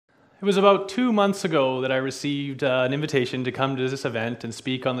It was about 2 months ago that I received an invitation to come to this event and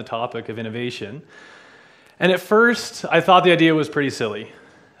speak on the topic of innovation. And at first, I thought the idea was pretty silly,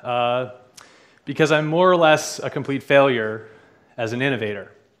 because I'm more or less a complete failure as an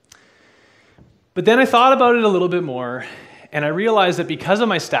innovator. But then I thought about it a little bit more, and I realized that because of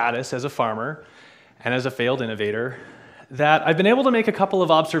my status as a farmer and as a failed innovator, that I've been able to make a couple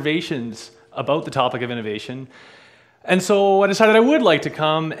of observations about the topic of innovation. And so I decided I would like to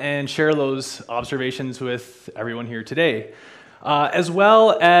come and share those observations with everyone here today, as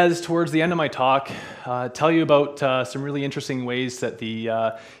well as towards the end of my talk, tell you about some really interesting ways that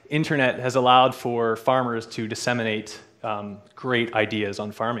the internet has allowed for farmers to disseminate great ideas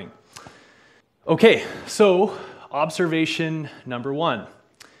on farming. Okay, so observation number one.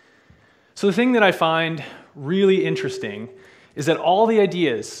 So the thing that I find really interesting is that all the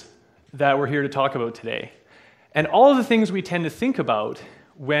ideas that we're here to talk about today, and all of the things we tend to think about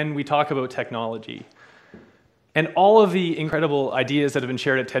when we talk about technology, and all of the incredible ideas that have been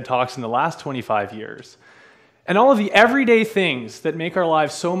shared at TEDtalks in the last 25 years, and all of the everyday things that make our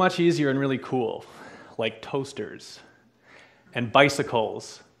lives so much easier and really cool, like toasters, and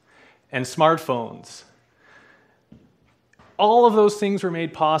bicycles, and smartphones, all of those things were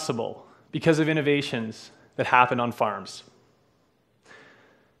made possible because of innovations that happened on farms.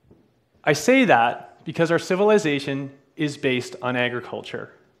 I say that because our civilization is based on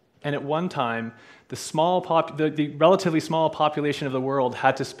agriculture. And at one time, the relatively small population of the world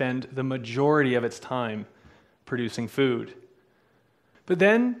had to spend the majority of its time producing food. But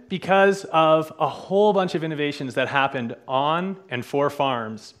then, because of a whole bunch of innovations that happened on and for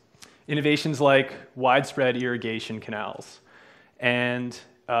farms, innovations like widespread irrigation canals, and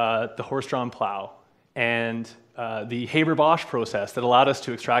the horse-drawn plow, and the Haber-Bosch process that allowed us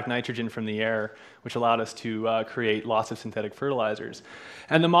to extract nitrogen from the air, which allowed us to create lots of synthetic fertilizers,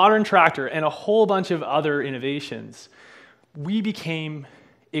 and the modern tractor, and a whole bunch of other innovations, we became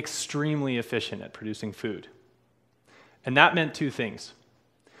extremely efficient at producing food. And that meant two things.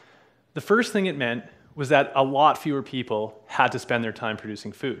 The first thing it meant was that a lot fewer people had to spend their time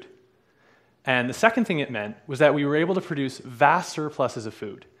producing food. And the second thing it meant was that we were able to produce vast surpluses of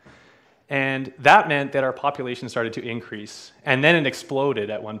food. And that meant that our population started to increase. And then it exploded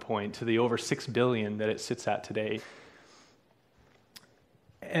at one point to the over 6 billion that it sits at today.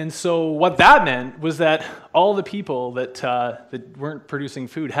 And so what that meant was that all the people that weren't producing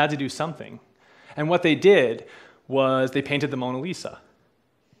food had to do something. And what they did was they painted the Mona Lisa.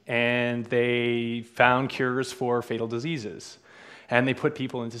 And they found cures for fatal diseases. And they put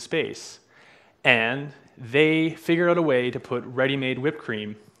people into space. And they figured out a way to put ready-made whipped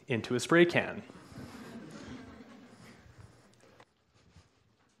cream into a spray can.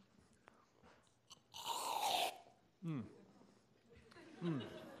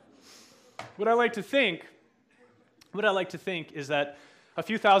 What I like to think is that a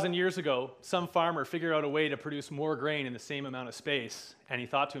few thousand years ago, some farmer figured out a way to produce more grain in the same amount of space, and he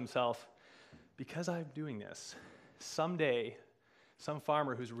thought to himself, because I'm doing this, someday, some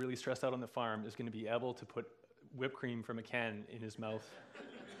farmer who's really stressed out on the farm is going to be able to put whipped cream from a can in his mouth,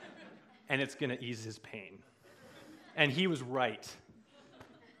 and it's going to ease his pain. And he was right.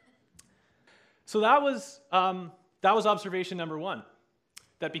 So that was observation number one,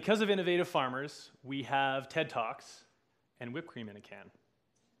 that because of innovative farmers, we have TED Talks and whipped cream in a can.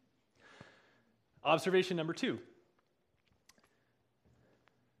 Observation number two.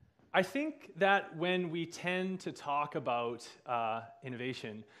 I think that when we tend to talk about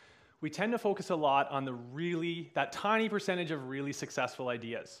innovation, we tend to focus a lot on that tiny percentage of really successful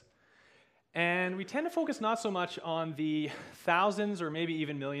ideas. And we tend to focus not so much on the thousands or maybe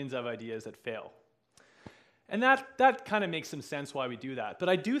even millions of ideas that fail. And that kind of makes some sense why we do that. But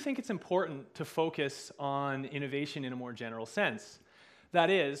I do think it's important to focus on innovation in a more general sense. That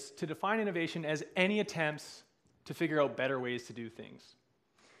is, to define innovation as any attempts to figure out better ways to do things.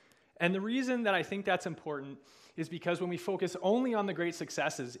 And the reason that I think that's important is because when we focus only on the great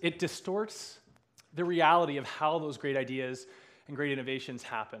successes, it distorts the reality of how those great ideas and great innovations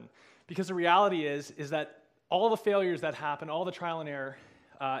happen. Because the reality is that all the failures that happen, all the trial and error,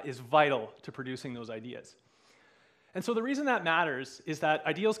 is vital to producing those ideas. And so the reason that matters is that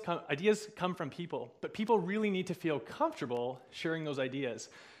ideas come from people, but people really need to feel comfortable sharing those ideas.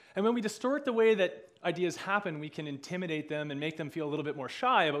 And when we distort the way that ideas happen, we can intimidate them and make them feel a little bit more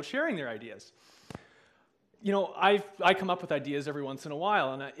shy about sharing their ideas. You know, I come up with ideas every once in a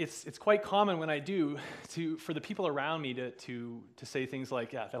while, and it's quite common when I do for the people around me to say things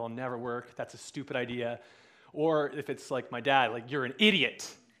like, yeah, that'll never work, that's a stupid idea, or if it's like my dad, like, you're an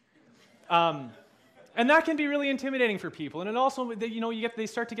idiot. And that can be really intimidating for people. And it also, they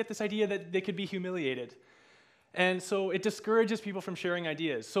start to get this idea that they could be humiliated. And so it discourages people from sharing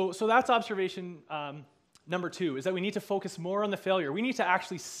ideas. So that's observation number 2, is that we need to focus more on the failure. We need to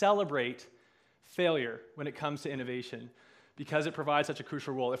actually celebrate failure when it comes to innovation because it provides such a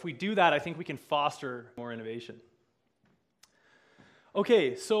crucial role. If we do that, I think we can foster more innovation.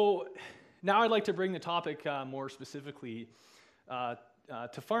 Okay, so now I'd like to bring the topic more specifically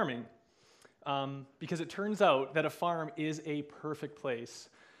to farming because it turns out that a farm is a perfect place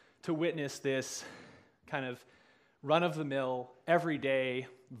to witness this kind of run-of-the-mill, everyday,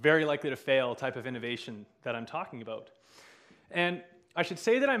 very likely to fail type of innovation that I'm talking about. And I should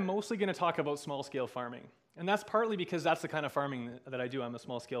say that I'm mostly going to talk about small-scale farming. And that's partly because that's the kind of farming that I do. I'm a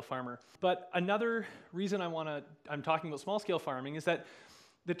small-scale farmer. But another reason I'm talking about small-scale farming is that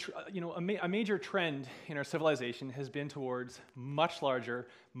a major trend in our civilization has been towards much larger,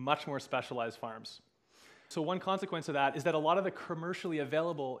 much more specialized farms. So one consequence of that is that a lot of the commercially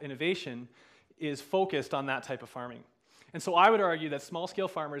available innovation is focused on that type of farming. And so I would argue that small-scale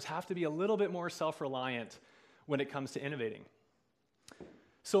farmers have to be a little bit more self-reliant when it comes to innovating.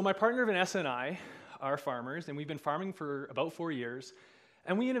 So my partner Vanessa and I are farmers, and we've been farming for about 4 years,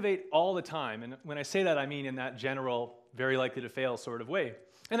 and we innovate all the time. And when I say that, I mean in that general, very likely to fail sort of way.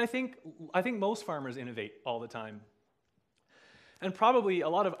 And I think most farmers innovate all the time. And probably a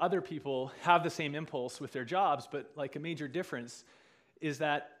lot of other people have the same impulse with their jobs, but like a major difference is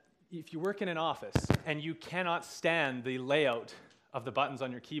that if you work in an office and you cannot stand the layout of the buttons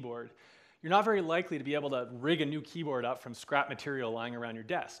on your keyboard, you're not very likely to be able to rig a new keyboard up from scrap material lying around your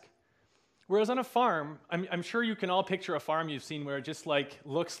desk. Whereas on a farm, I'm sure you can all picture a farm you've seen where it just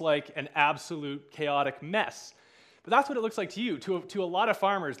looks like an absolute chaotic mess. But that's what it looks like to you. To a lot of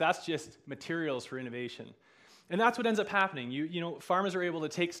farmers, that's just materials for innovation. And that's what ends up happening. Farmers are able to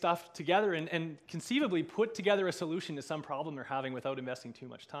take stuff together and conceivably put together a solution to some problem they're having without investing too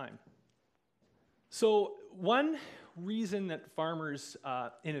much time. So one reason that farmers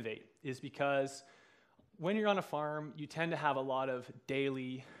innovate is because when you're on a farm, you tend to have a lot of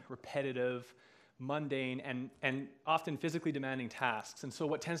daily, repetitive, mundane, and often physically demanding tasks. And so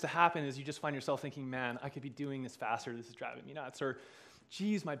what tends to happen is you just find yourself thinking, man, I could be doing this faster, this is driving me nuts, or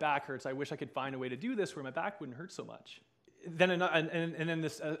geez, my back hurts, I wish I could find a way to do this where my back wouldn't hurt so much. Then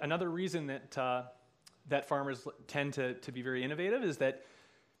another reason that farmers tend to be very innovative is that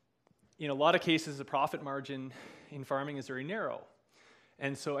in a lot of cases, the profit margin in farming is very narrow.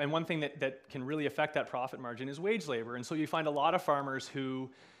 And one thing that can really affect that profit margin is wage labor. And so you find a lot of farmers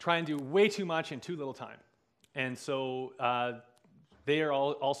who try and do way too much in too little time. And so they are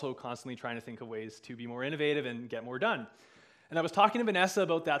also constantly trying to think of ways to be more innovative and get more done. And I was talking to Vanessa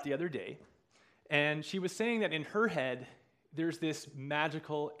about that the other day, and she was saying that in her head, there's this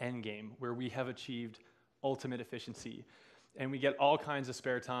magical end game where we have achieved ultimate efficiency, and we get all kinds of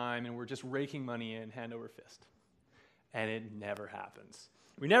spare time, and we're just raking money in hand over fist. And it never happens.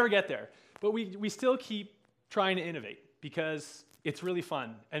 We never get there, but we still keep trying to innovate because it's really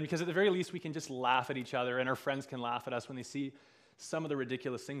fun, and because at the very least we can just laugh at each other, and our friends can laugh at us when they see some of the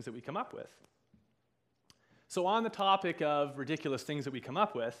ridiculous things that we come up with. So on the topic of ridiculous things that we come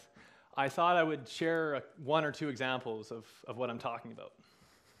up with, I thought I would share 1 or 2 examples of what I'm talking about.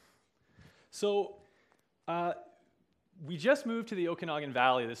 So we just moved to the Okanagan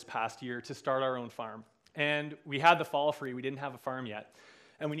Valley this past year to start our own farm. And we had the fall free, we didn't have a farm yet.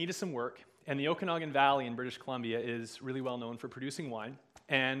 And we needed some work. And the Okanagan Valley in British Columbia is really well known for producing wine.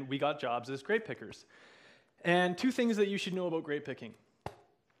 And we got jobs as grape pickers. And 2 things that you should know about grape picking.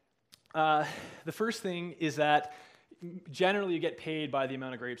 The first thing is that generally you get paid by the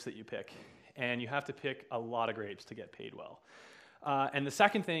amount of grapes that you pick, and you have to pick a lot of grapes to get paid well. And the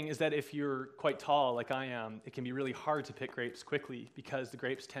second thing is that if you're quite tall, like I am, it can be really hard to pick grapes quickly because the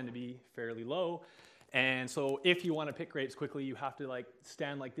grapes tend to be fairly low. And so if you want to pick grapes quickly, you have to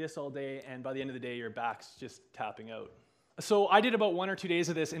stand like this all day, and by the end of the day, your back's just tapping out. So I did about 1 or 2 days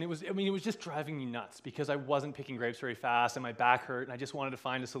of this, and it was just driving me nuts because I wasn't picking grapes very fast, and my back hurt, and I just wanted to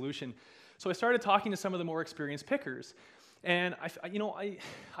find a solution. So I started talking to some of the more experienced pickers, and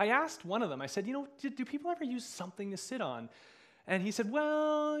I asked one of them. I said, do people ever use something to sit on? And he said,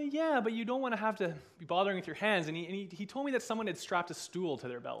 well, yeah, but you don't want to have to be bothering with your hands. And he told me that someone had strapped a stool to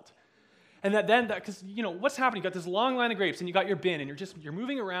their belt. And because what's happening? You got this long line of grapes, and you got your bin, and you're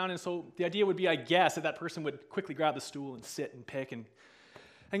moving around, and so the idea would be, I guess, that person would quickly grab the stool and sit and pick and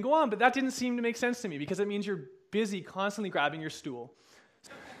go on. But that didn't seem to make sense to me because it means you're busy constantly grabbing your stool.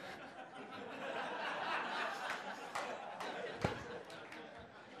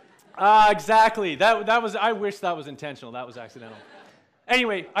 Exactly. That was. I wish that was intentional. That was accidental.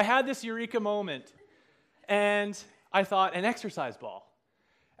 Anyway, I had this eureka moment And I thought, an exercise ball.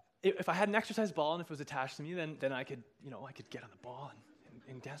 If I had an exercise ball and if it was attached to me, then I could, I could get on the ball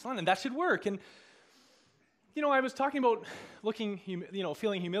and dance on, and that should work. And I was talking about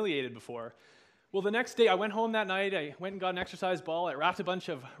feeling humiliated before. Well, the next day I went home that night. I went and got an exercise ball. I wrapped a bunch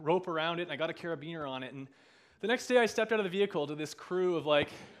of rope around it, and I got a carabiner on it. And the next day I stepped out of the vehicle to this crew of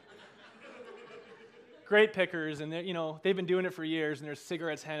grape pickers, and they've been doing it for years, and there's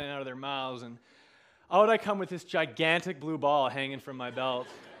cigarettes hanging out of their mouths, and out I come with this gigantic blue ball hanging from my belt.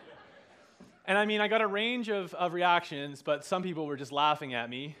 And I got a range of reactions, but some people were just laughing at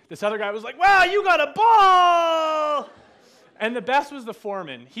me. This other guy was like, "Wow, you got a ball!" And the best was the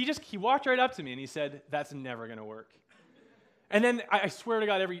foreman. He walked right up to me and he said, "That's never going to work." And then I swear to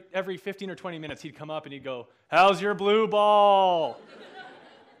God, every 15 or 20 minutes he'd come up and he'd go, "How's your blue ball?"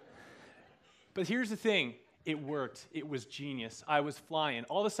 But here's the thing. It worked. It was genius. I was flying.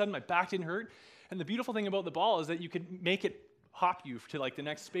 All of a sudden, my back didn't hurt. And the beautiful thing about the ball is that you could make it hop you to the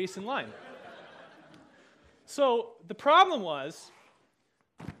next space in line. So the problem was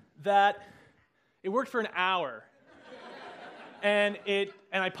that it worked for an hour. And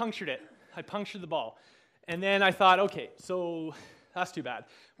I punctured it. I punctured the ball. And then I thought, okay, so that's too bad.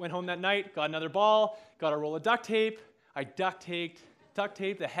 Went home that night, got another ball, got a roll of duct tape. I duct taped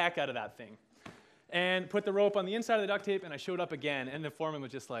the heck out of that thing. And put the rope on the inside of the duct tape, and I showed up again. And the foreman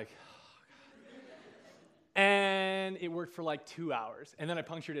was just like, oh, God. And it worked for 2 hours. And then I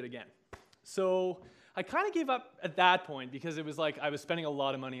punctured it again. So I kind of gave up at that point because it was I was spending a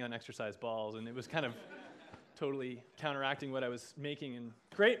lot of money on exercise balls, and it was kind of totally counteracting what I was making, and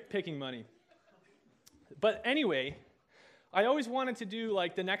great picking money. But anyway, I always wanted to do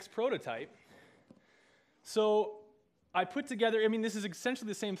the next prototype. So I put together, this is essentially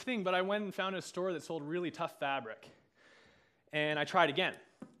the same thing, but I went and found a store that sold really tough fabric. And I tried again.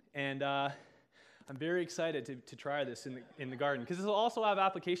 And I'm very excited to try this in the garden, because this will also have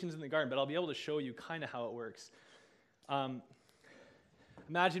applications in the garden, but I'll be able to show you kind of how it works.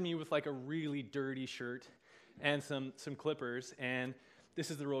 Imagine me with a really dirty shirt and some clippers, and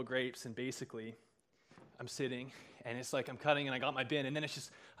this is the row of grapes, and basically I'm sitting, and it's I'm cutting, and I got my bin, and then it's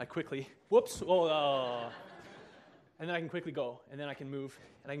just, I quickly, whoops, and then I can quickly go, and then I can move,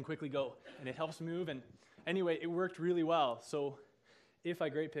 and I can quickly go, and it helps move, and anyway, it worked really well. So if I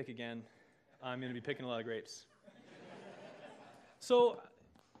grape pick again, I'm going to be picking a lot of grapes. So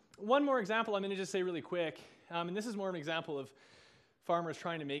one more example I'm going to just say really quick, and this is more of an example of farmers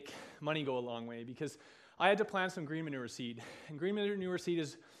trying to make money go a long way, because I had to plant some green manure seed. And green manure seed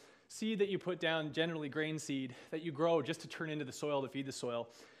is seed that you put down, generally grain seed, that you grow just to turn into the soil to feed the soil.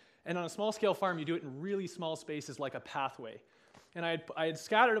 And on a small-scale farm, you do it in really small spaces like a pathway. And I had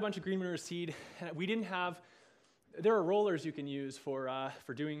scattered a bunch of green manure seed, and we didn't have. There are rollers you can use for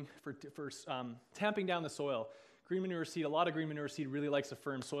tamping down the soil. Green manure seed, a lot of green manure seed really likes a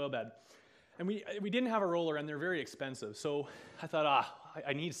firm soil bed. And we didn't have a roller, and they're very expensive. So I thought,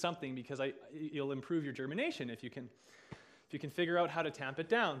 I need something, because you'll improve your germination if you can figure out how to tamp it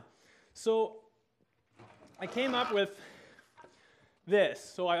down. So I came up with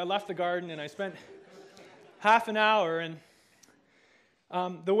this. So I left the garden, and I spent half an hour, and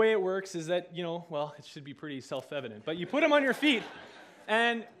the way it works is that, it should be pretty self-evident, but you put them on your feet,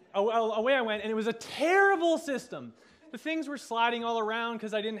 and away I went, and it was a terrible system. The things were sliding all around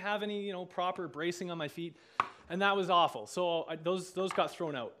because I didn't have any, proper bracing on my feet, and that was awful. So those got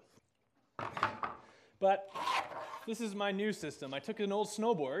thrown out. But this is my new system. I took an old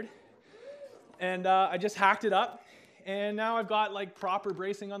snowboard, and I just hacked it up, and now I've got proper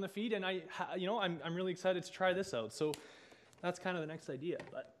bracing on the feet, and I'm really excited to try this out. So that's kind of the next idea.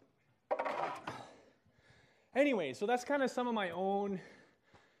 But anyway, so that's kind of some of my own.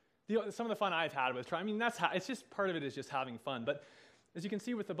 Some of the fun I've had with trying. It's just part of it is just having fun. But as you can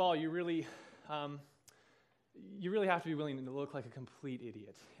see with the ball, you really have to be willing to look like a complete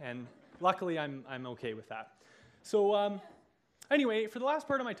idiot. And luckily, I'm okay with that. So anyway, for the last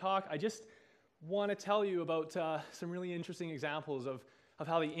part of my talk, I just want to tell you about some really interesting examples of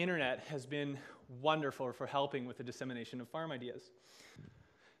how the internet has been wonderful for helping with the dissemination of farm ideas.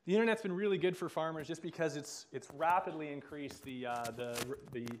 The internet's been really good for farmers just because it's rapidly increased the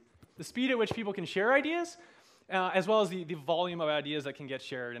speed at which people can share ideas, as well as the volume of ideas that can get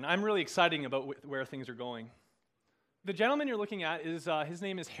shared. And I'm really excited about where things are going. The gentleman you're looking at is his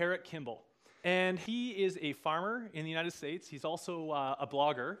name is Herrick Kimball. And he is a farmer in the United States. He's also a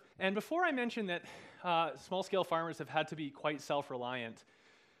blogger. And before I mention that small-scale farmers have had to be quite self-reliant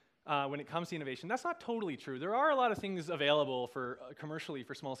when it comes to innovation, that's not totally true. There are a lot of things available commercially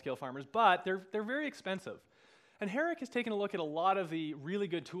for small-scale farmers, but they're very expensive. And Herrick has taken a look at a lot of the really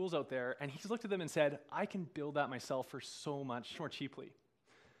good tools out there, and he's looked at them and said, I can build that myself for so much more cheaply.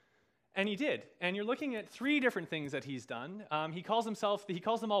 And he did. And you're looking at 3 different things that he's done. He calls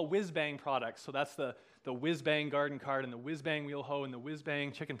them all whiz-bang products. So that's the whiz-bang garden cart and the whiz-bang wheel hoe and the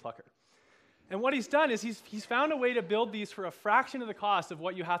whiz-bang chicken plucker. And what he's done is he's found a way to build these for a fraction of the cost of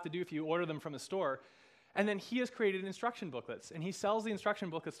what you have to do if you order them from a store. And then he has created instruction booklets, and he sells the instruction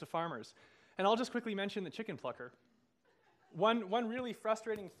booklets to farmers. And I'll just quickly mention the chicken plucker. One really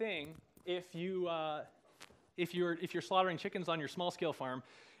frustrating thing if you're slaughtering chickens on your small-scale farm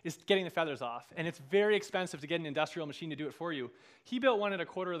is getting the feathers off. And it's very expensive to get an industrial machine to do it for you. He built one at a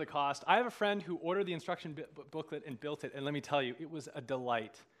quarter of the cost. I have a friend who ordered the instruction booklet and built it, and let me tell you, it was a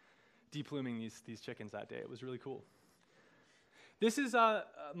delight depluming these chickens that day. It was really cool. This is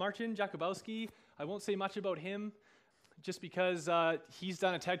Marcin Jakubowski. I won't say much about him just because he's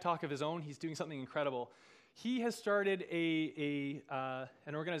done a TED Talk of his own. He's doing something incredible. He has started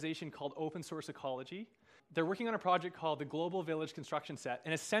an organization called Open Source Ecology. They're working on a project called the Global Village Construction Set,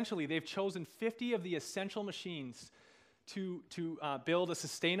 and essentially they've chosen 50 of the essential machines to build a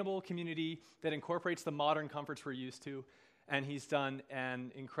sustainable community that incorporates the modern comforts we're used to, and he's done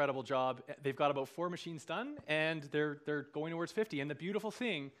an incredible job. They've got about 4 machines done, and they're going towards 50, and the beautiful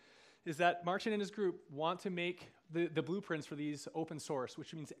thing is that Marcin and his group want to make the blueprints for these open source,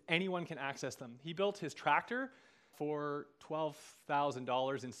 which means anyone can access them. He built his tractor for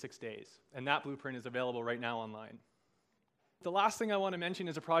 $12,000 in 6 days, and that blueprint is available right now online. The last thing I want to mention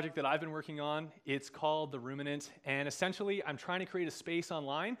is a project that I've been working on. It's called The Ruminant, and essentially I'm trying to create a space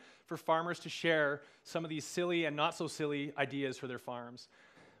online for farmers to share some of these silly and not so silly ideas for their farms.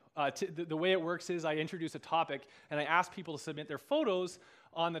 The way it works is I introduce a topic and I ask people to submit their photos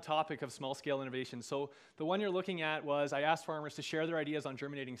on the topic of small-scale innovation. So the one you're looking at was I asked farmers to share their ideas on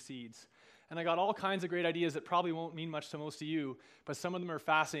germinating seeds. And I got all kinds of great ideas that probably won't mean much to most of you, but some of them are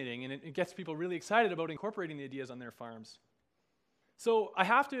fascinating, and it gets people really excited about incorporating the ideas on their farms. So I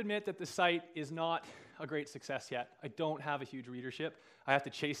have to admit that the site is not a great success yet. I don't have a huge readership. I have to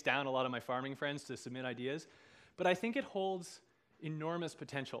chase down a lot of my farming friends to submit ideas. But I think it holds enormous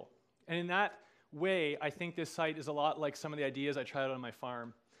potential. And in that way, I think this site is a lot like some of the ideas I tried out on my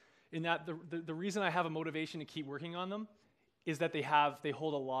farm. In that the reason I have a motivation to keep working on them is that they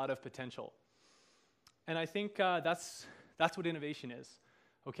hold a lot of potential. And I think that's what innovation is,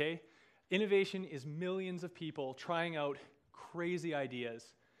 okay? Innovation is millions of people trying out crazy ideas,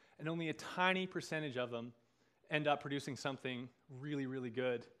 and only a tiny percentage of them end up producing something really, really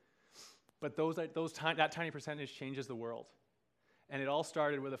good. But that tiny percentage changes the world. And it all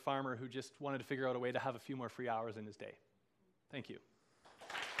started with a farmer who just wanted to figure out a way to have a few more free hours in his day. Thank you.